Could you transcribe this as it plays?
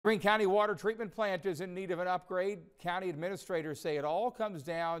Greene County water treatment plant is in need of an upgrade. County administrators say it all comes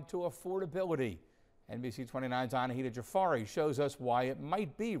down to affordability. NBC 29's Anahita Jafari shows us why it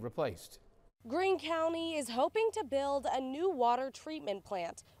might be replaced. Greene County is hoping to build a new water treatment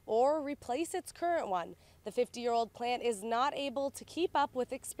plant or replace its current one. The 50-year-old plant is not able to keep up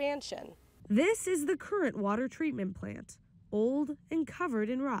with expansion. This is the current water treatment plant, old and covered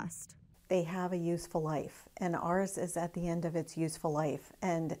in rust. They have a useful life, and ours is at the end of its useful life,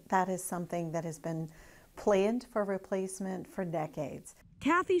 and that is something that has been planned for replacement for decades.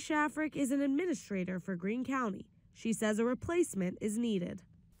 Kathy Shafrick is an administrator for Greene County. She says a replacement is needed.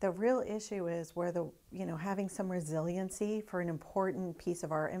 The real issue is where having some resiliency for an important piece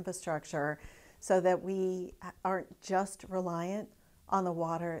of our infrastructure so that we aren't just reliant on the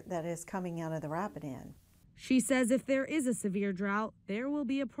water that is coming out of the Rapidan. She says if there is a severe drought, there will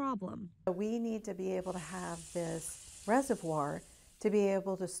be a problem. We need to be able to have this reservoir to be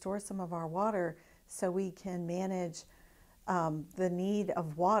able to store some of our water so we can manage the need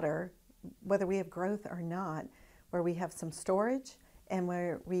of water, whether we have growth or not, where we have some storage and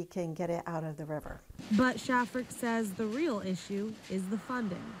where we can get it out of the river. But Shafrick says the real issue is the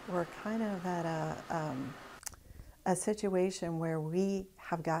funding. We're kind of at a situation where we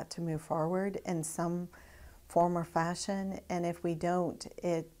have got to move forward in some form or fashion, and if we don't,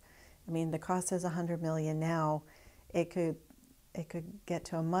 the cost is $100 million now. It could get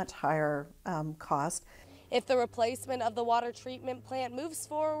to a much higher cost. If the replacement of the water treatment plant moves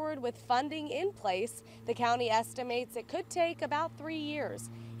forward with funding in place, the county estimates it could take about 3 years.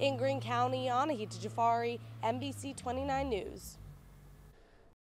 In Greene County, Anahita Jafari, NBC 29 News.